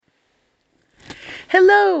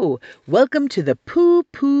Hello! Welcome to the Poo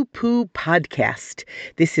Poo Poo podcast.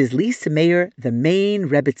 This is Lisa Mayer, the Maine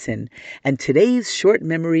Rebbitzin, and today's short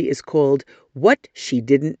memory is called What She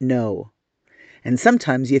Didn't Know. And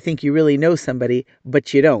sometimes you think you really know somebody,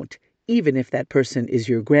 but you don't, even if that person is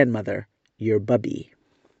your grandmother, your Bubby.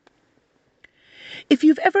 If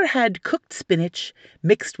you've ever had cooked spinach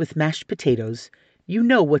mixed with mashed potatoes, you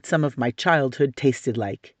know what some of my childhood tasted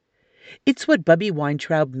like. It's what Bubby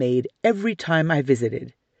Weintraub made every time I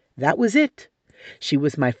visited. That was it. She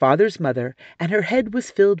was my father's mother, and her head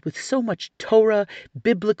was filled with so much Torah,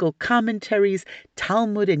 biblical commentaries,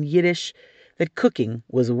 Talmud, and Yiddish that cooking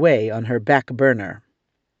was way on her back burner.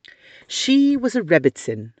 She was a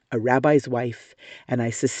Rebbitzin, a rabbi's wife, and I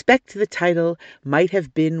suspect the title might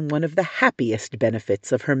have been one of the happiest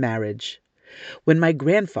benefits of her marriage. When my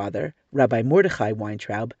grandfather, Rabbi Mordechai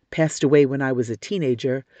Weintraub, passed away when I was a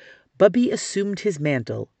teenager, Bubby assumed his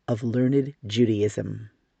mantle of learned Judaism.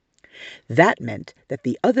 That meant that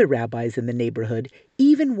the other rabbis in the neighborhood,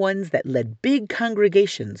 even ones that led big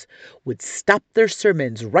congregations, would stop their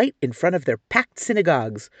sermons right in front of their packed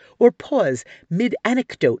synagogues, or pause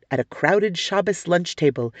mid-anecdote at a crowded Shabbos lunch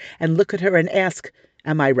table and look at her and ask,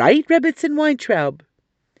 "Am I right, Rebbitzin Weintraub?"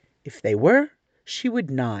 If they were, she would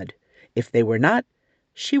nod. If they were not,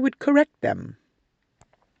 she would correct them.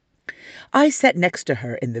 I sat next to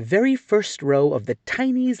her in the very first row of the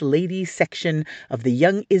Tiny's Ladies section of the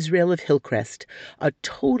Young Israel of Hillcrest, a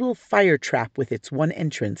total fire trap with its one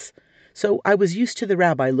entrance, so I was used to the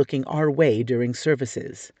rabbi looking our way during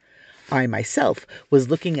services. I myself was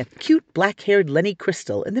looking at cute black-haired Lenny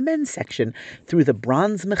Crystal in the men's section through the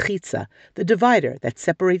bronze mechitza, the divider that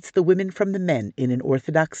separates the women from the men in an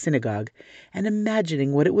Orthodox synagogue, and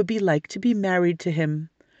imagining what it would be like to be married to him.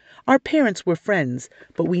 Our parents were friends,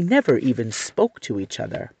 but we never even spoke to each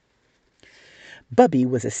other. Bubby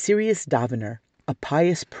was a serious davener, a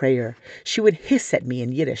pious prayer. She would hiss at me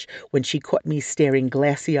in Yiddish when she caught me staring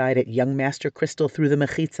glassy-eyed at young Master Crystal through the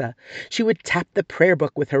mechitza. She would tap the prayer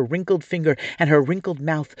book with her wrinkled finger, and her wrinkled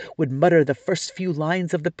mouth would mutter the first few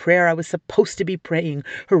lines of the prayer I was supposed to be praying,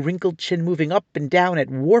 her wrinkled chin moving up and down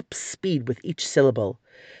at warp speed with each syllable.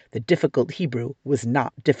 The difficult Hebrew was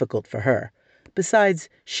not difficult for her. Besides,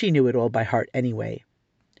 she knew it all by heart anyway.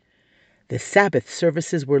 The Sabbath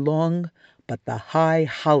services were long, but the high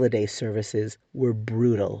holiday services were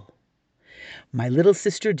brutal. My little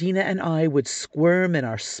sister Dina and I would squirm in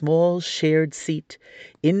our small shared seat,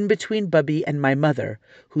 in between Bubby and my mother,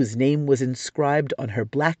 whose name was inscribed on her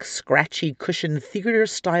black scratchy cushioned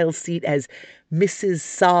theater-style seat as Mrs.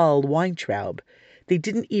 Saul Weintraub. They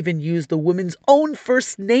didn't even use the woman's own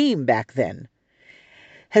first name back then.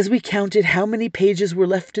 As we counted how many pages were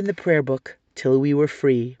left in the prayer book till we were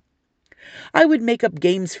free, I would make up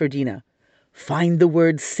games for Dina. Find the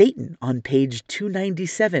word Satan on page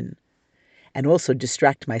 297. And also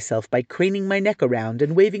distract myself by craning my neck around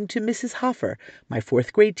and waving to Mrs. Hoffer, my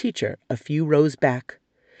fourth grade teacher, a few rows back.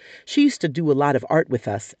 She used to do a lot of art with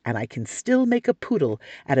us, and I can still make a poodle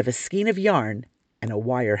out of a skein of yarn and a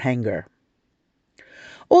wire hanger.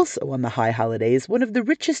 Also on the high holidays, one of the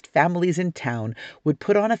richest families in town would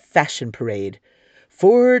put on a fashion parade.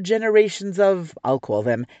 4 generations of, I'll call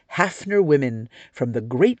them, Hafner women, from the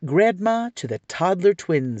great-grandma to the toddler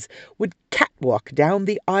twins, would catwalk down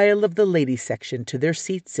the aisle of the ladies' section to their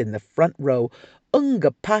seats in the front row,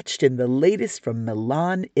 patched in the latest from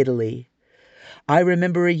Milan, Italy. I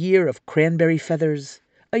remember a year of cranberry feathers,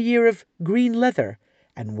 a year of green leather,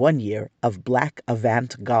 and 1 year of black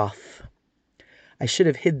avant-goth. I should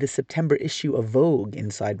have hid the September issue of Vogue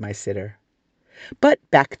inside my sitter. But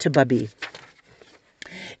back to Bubby.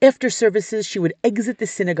 After services, she would exit the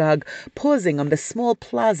synagogue, pausing on the small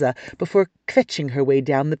plaza before kvetching her way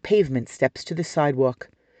down the pavement steps to the sidewalk.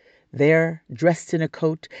 There, dressed in a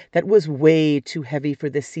coat that was way too heavy for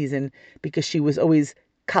this season because she was always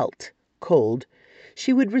kalt, cold,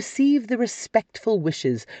 she would receive the respectful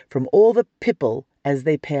wishes from all the people as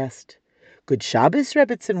they passed. Good Shabbos,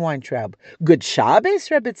 Rebbitzin Weintraub. Good Shabbos,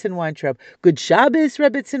 Rebbitzin Weintraub. Good Shabbos,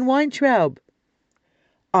 Rebbitzin Weintraub.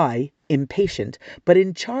 I, impatient, but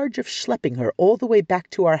in charge of schlepping her all the way back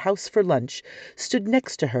to our house for lunch, stood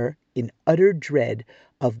next to her in utter dread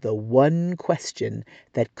of the one question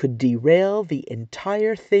that could derail the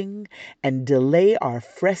entire thing and delay our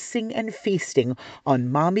fressing and feasting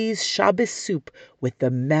on Mommy's Shabbos soup with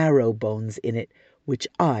the marrow bones in it, which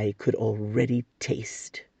I could already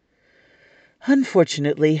taste.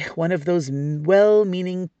 Unfortunately, one of those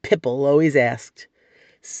well-meaning people always asked,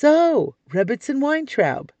 "So, Rebbitzin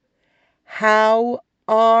Weintraub, how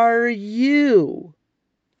are you?"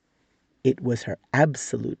 It was her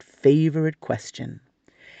absolute favorite question.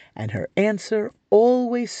 And her answer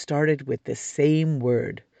always started with the same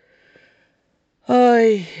word.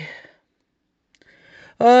 Ay,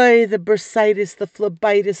 ay, the bursitis, the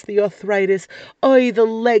phlebitis, the arthritis. Ay, the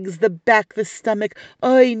legs, the back, the stomach.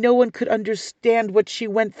 Ay, no one could understand what she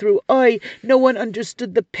went through. Ay, no one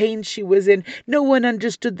understood the pain she was in. No one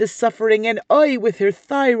understood the suffering. And ay, with her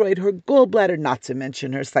thyroid, her gallbladder, not to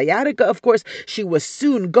mention her sciatica, of course, she was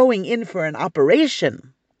soon going in for an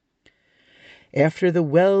operation. After the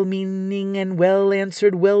well-meaning and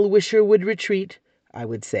well-answered well-wisher would retreat, I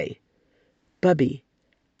would say, Bubby,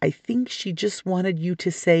 I think she just wanted you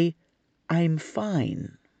to say, I'm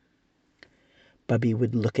fine. Bubby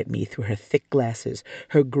would look at me through her thick glasses,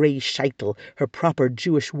 her grey scheitel, her proper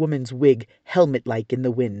Jewish woman's wig, helmet-like in the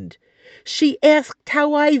wind. She asked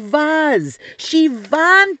how I was. She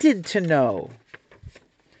wanted to know.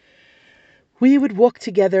 We would walk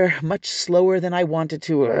together much slower than I wanted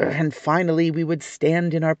to, and finally we would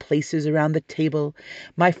stand in our places around the table,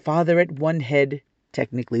 my father at one head,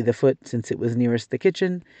 technically the foot since it was nearest the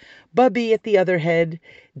kitchen, Bubby at the other head,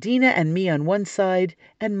 Dina and me on one side,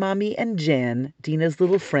 and Mommy and Jan, Dina's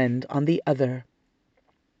little friend, on the other.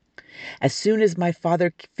 As soon as my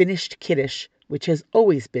father finished Kiddush, which has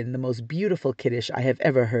always been the most beautiful Kiddush I have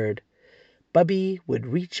ever heard, Bubby would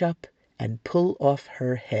reach up and pull off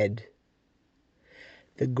her head.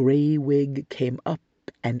 The grey wig came up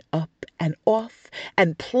and off,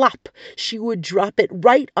 and plop, she would drop it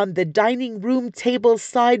right on the dining room table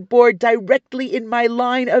sideboard directly in my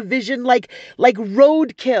line of vision like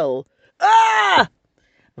roadkill. Ah!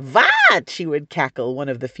 What? She would cackle one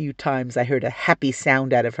of the few times I heard a happy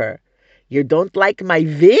sound out of her. You don't like my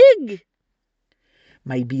wig?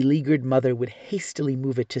 My beleaguered mother would hastily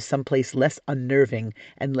move it to someplace less unnerving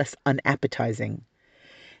and less unappetizing.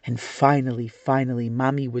 And finally,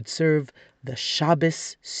 Mommy would serve the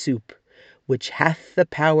Shabbos soup, which hath the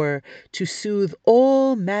power to soothe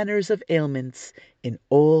all manners of ailments in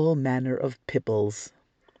all manner of pipples.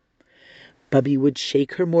 Bubby would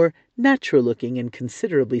shake her more natural-looking and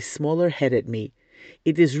considerably smaller head at me.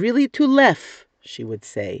 It is really to laugh, she would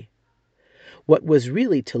say. What was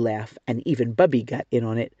really to laugh, and even Bubby got in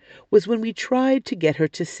on it, was when we tried to get her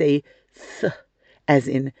to say th, as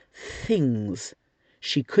in things.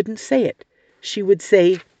 She couldn't say it. She would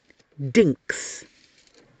say dinks.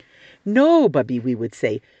 No, Bubby, we would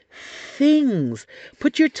say, things.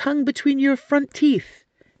 Put your tongue between your front teeth.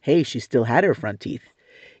 Hey, she still had her front teeth.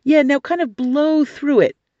 Yeah, now kind of blow through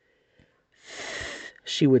it.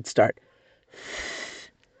 She would start.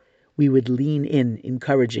 We would lean in,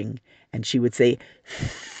 encouraging, and she would say,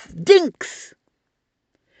 dinks.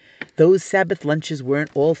 Those Sabbath lunches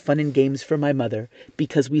weren't all fun and games for my mother,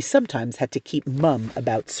 because we sometimes had to keep mum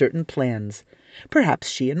about certain plans. Perhaps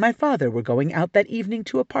she and my father were going out that evening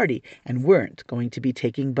to a party and weren't going to be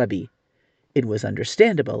taking Bubby. It was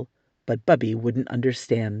understandable, but Bubby wouldn't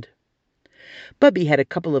understand. Bubby had a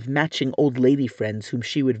couple of matching old lady friends whom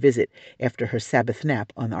she would visit after her Sabbath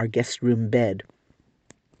nap on our guest room bed.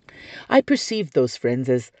 I perceived those friends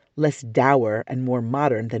as less dour and more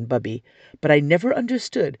modern than Bubby, but I never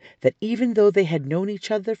understood that even though they had known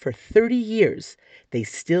each other for 30 years, they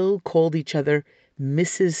still called each other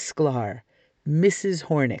Mrs. Sklar, Mrs.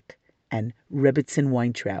 Hornick, and Rebbitzin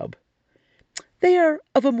Weintraub. They are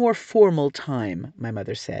of a more formal time, my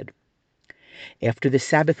mother said. After the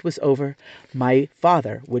Sabbath was over, my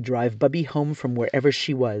father would drive Bubby home from wherever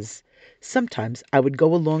she was. Sometimes I would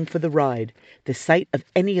go along for the ride. The sight of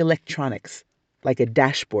any electronics, like a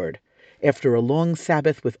dashboard, after a long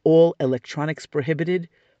Sabbath with all electronics prohibited,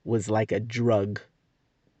 was like a drug.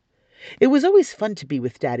 It was always fun to be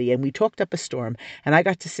with Daddy, and we talked up a storm, and I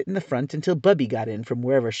got to sit in the front until Bubby got in from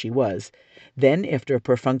wherever she was. Then, after a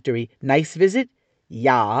perfunctory, nice visit,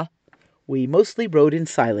 yeah, we mostly rode in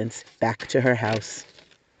silence back to her house.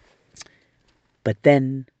 But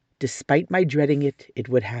then, despite my dreading it, it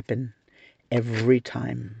would happen. Every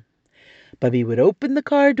time. Bubby would open the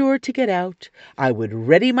car door to get out. I would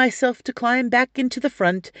ready myself to climb back into the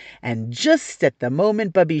front, and just at the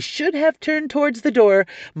moment Bubby should have turned towards the door,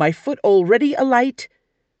 my foot already alight,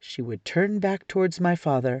 she would turn back towards my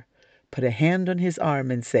father, put a hand on his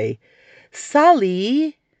arm and say,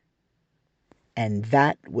 "Sally!" And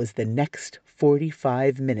that was the next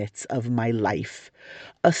 45 minutes of my life.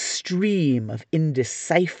 A stream of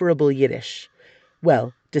indecipherable Yiddish.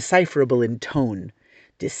 Well, decipherable in tone.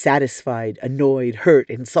 Dissatisfied, annoyed, hurt,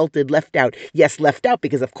 insulted, left out. Yes, left out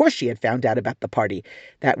because of course she had found out about the party.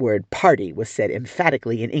 That word party was said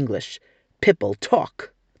emphatically in English. Pipple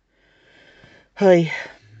talk. Hey.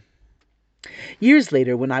 Years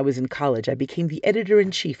later, when I was in college, I became the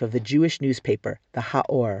editor-in-chief of the Jewish newspaper, the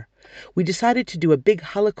Ha'or. We decided to do a big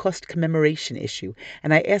Holocaust commemoration issue,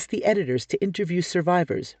 and I asked the editors to interview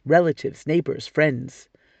survivors, relatives, neighbors, friends.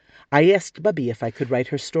 I asked Bubby if I could write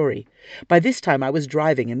her story. By this time I was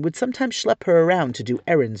driving and would sometimes schlep her around to do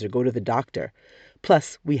errands or go to the doctor.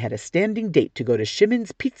 Plus, we had a standing date to go to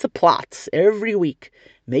Shimon's Pizza Platz every week.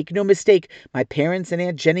 Make no mistake, my parents and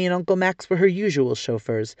Aunt Jenny and Uncle Max were her usual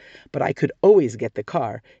chauffeurs, but I could always get the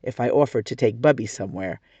car if I offered to take Bubby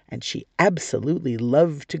somewhere, and she absolutely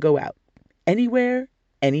loved to go out. Anywhere,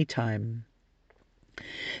 anytime.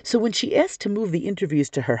 So when she asked to move the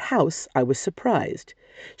interviews to her house, I was surprised.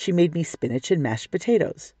 She made me spinach and mashed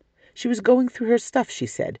potatoes. She was going through her stuff, she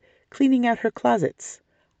said, cleaning out her closets.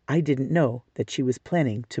 I didn't know that she was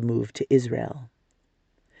planning to move to Israel.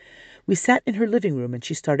 We sat in her living room and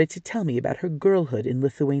she started to tell me about her girlhood in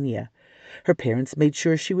Lithuania. Her parents made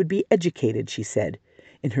sure she would be educated, she said.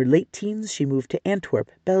 In her late teens, she moved to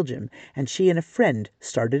Antwerp, Belgium, and she and a friend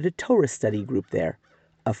started a Torah study group there.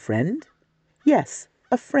 A friend? Yes,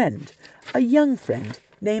 a friend. A young friend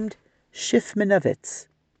named Shifmanovitz.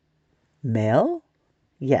 Male?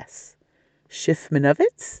 Yes.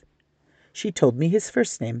 Shifmanovitz? She told me his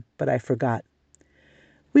first name, but I forgot.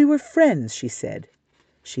 We were friends, she said.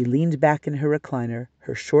 She leaned back in her recliner,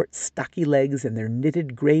 her short, stocky legs and their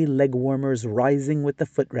knitted gray leg warmers rising with the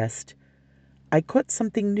footrest. I caught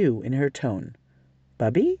something new in her tone.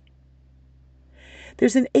 Bubby?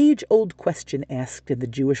 There's an age-old question asked in the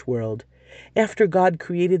Jewish world. After God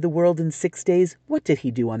created the world in 6 days, what did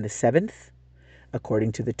he do on the seventh?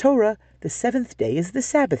 According to the Torah, the seventh day is the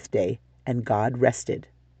Sabbath day, and God rested.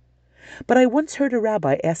 But I once heard a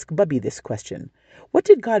rabbi ask Bubby this question. What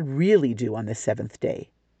did God really do on the seventh day?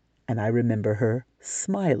 And I remember her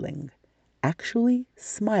smiling. Actually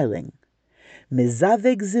smiling.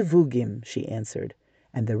 Mezaveg zivugim, she answered,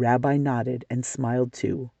 and the rabbi nodded and smiled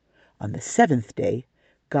too. On the seventh day,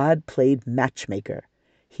 God played matchmaker.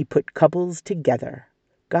 He put couples together.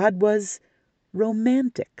 God was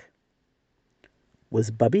romantic. Was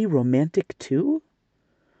Bubby romantic too?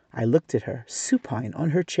 I looked at her, supine on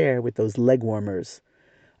her chair with those leg warmers.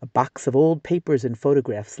 A box of old papers and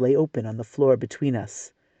photographs lay open on the floor between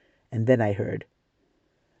us. And then I heard,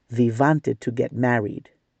 "We wanted to get married."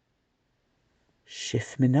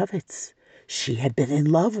 Shifmanovitz. She had been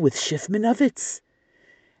in love with Shifmanovitz.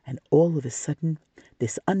 And all of a sudden,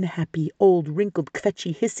 this unhappy, old, wrinkled,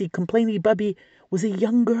 kvetchy, hissy, complainy Bubby was a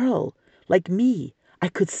young girl, like me. I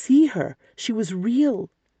could see her. She was real.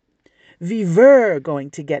 "We were going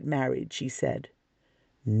to get married," she said.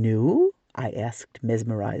 "New?" I asked,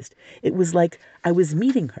 mesmerized. It was like I was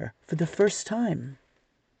meeting her for the first time.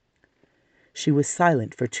 She was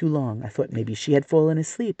silent for too long. I thought maybe she had fallen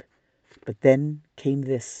asleep. But then came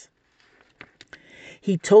this.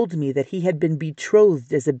 He told me that he had been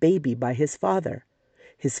betrothed as a baby by his father.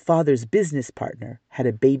 His father's business partner had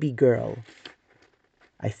a baby girl.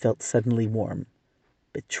 I felt suddenly warm.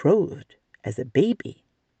 Betrothed as a baby.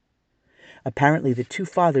 Apparently the two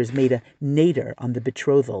fathers made a nader on the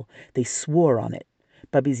betrothal. They swore on it.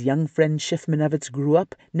 Bubby's young friend Shifmanovitz grew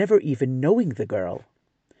up never even knowing the girl.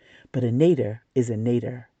 But a nader is a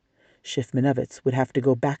nader. Shifmanovitz would have to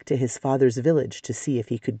go back to his father's village to see if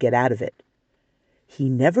he could get out of it. "He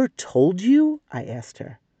never told you?" I asked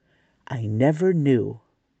her. "I never knew,"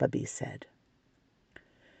 Bubby said.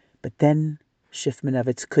 But then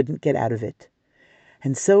Shifmanovitz couldn't get out of it.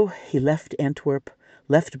 And so he left Antwerp,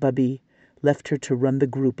 left Bubby, left her to run the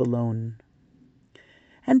group alone.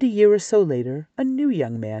 And a year or so later, a new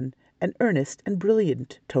young man, an earnest and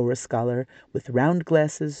brilliant Torah scholar with round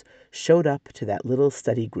glasses, showed up to that little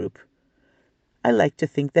study group. I like to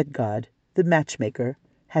think that God, the matchmaker,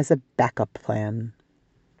 has a backup plan.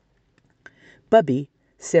 Bubby,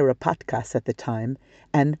 Sarah Patkas at the time,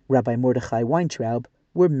 and Rabbi Mordechai Weintraub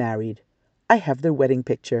were married. I have their wedding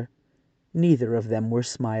picture. Neither of them were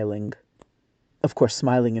smiling. Of course,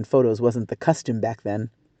 smiling in photos wasn't the custom back then.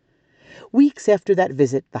 Weeks after that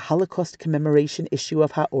visit, the Holocaust commemoration issue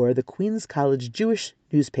of Ha'or, the Queen's College Jewish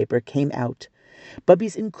newspaper, came out.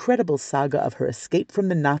 Bubby's incredible saga of her escape from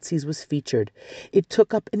the Nazis was featured. It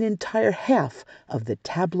took up an entire half of the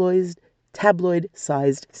tabloid-sized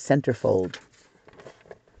centerfold.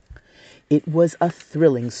 It was a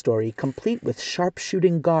thrilling story, complete with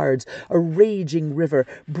sharpshooting guards, a raging river,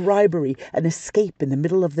 bribery, an escape in the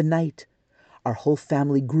middle of the night. Our whole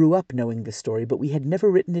family grew up knowing the story, but we had never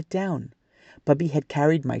written it down. Bubby had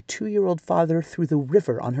carried my 2-year-old father through the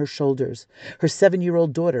river on her shoulders. Her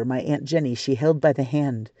 7-year-old daughter, my Aunt Jenny, she held by the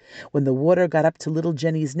hand. When the water got up to little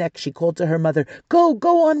Jenny's neck, she called to her mother, Go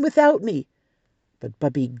on without me." But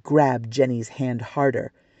Bubby grabbed Jenny's hand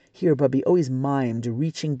harder. Here Bubby always mimed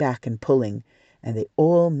reaching back and pulling. and they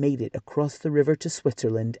all made it across the river to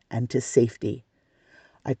Switzerland and to safety.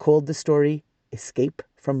 I called the story Escape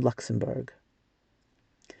from Luxembourg.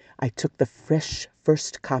 I took the fresh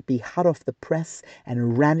first copy hot off the press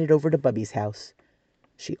and ran it over to Bubby's house.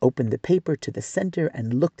 She opened the paper to the center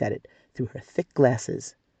and looked at it through her thick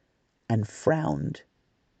glasses and frowned.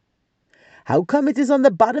 "How come it is on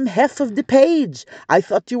the bottom half of the page? I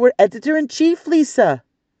thought you were editor-in-chief, Lisa."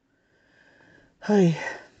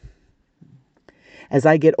 As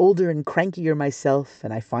I get older and crankier myself,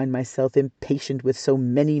 and I find myself impatient with so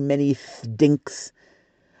many dinks,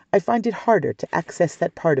 I find it harder to access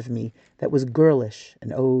that part of me that was girlish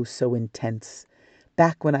and oh so intense,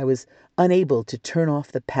 back when I was unable to turn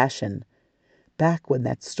off the passion, back when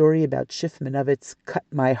that story about Schiffmanovitz cut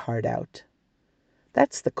my heart out.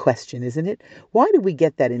 That's the question, isn't it? Why do we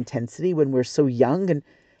get that intensity when we're so young, and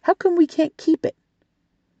how come we can't keep it?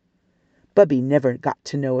 Bubby never got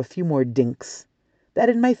to know a few more dinks. That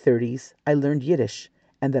in my 30s I learned Yiddish,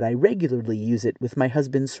 and that I regularly use it with my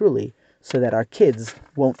husband Sruli, so that our kids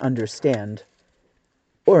won't understand.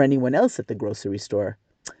 Or anyone else at the grocery store.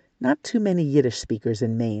 Not too many Yiddish speakers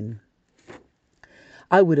in Maine.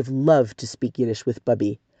 I would have loved to speak Yiddish with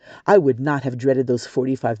Bubby. I would not have dreaded those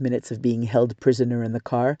 45 minutes of being held prisoner in the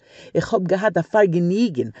car. Ich hab gehad a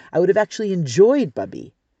Vergnügen. I would have actually enjoyed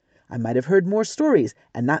Bubby. I might have heard more stories,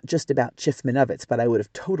 and not just about Schiffmanovitz, but I would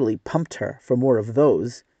have totally pumped her for more of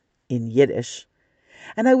those, in Yiddish.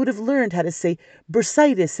 And I would have learned how to say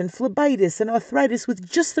bursitis and phlebitis and arthritis with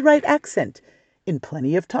just the right accent, in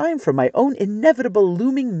plenty of time for my own inevitable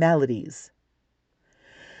looming maladies.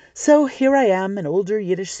 So here I am, an older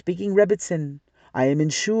Yiddish-speaking Rebbitzin. I am in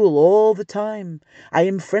shul all the time. I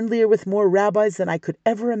am friendlier with more rabbis than I could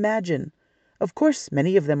ever imagine. Of course,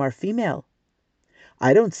 many of them are female.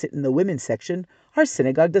 I don't sit in the women's section. Our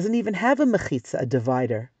synagogue doesn't even have a mechitza, a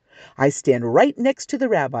divider. I stand right next to the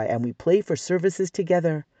rabbi, and we play for services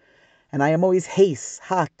together. And I am always heiss,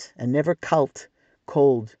 hot, and never kalt,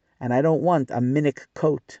 cold, and I don't want a minnick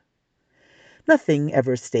coat. Nothing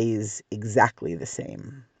ever stays exactly the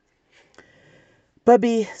same.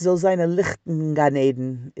 Bubby soll seine lichten Gan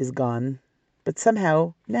Eden is gone, but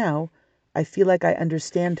somehow, now, I feel like I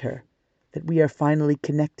understand her, that we are finally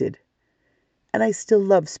connected. And I still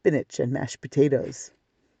love spinach and mashed potatoes.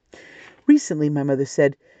 Recently, my mother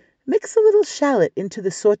said, "Mix a little shallot into the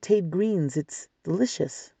sautéed greens. It's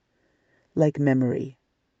delicious." Like memory,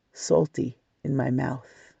 salty in my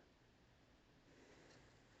mouth.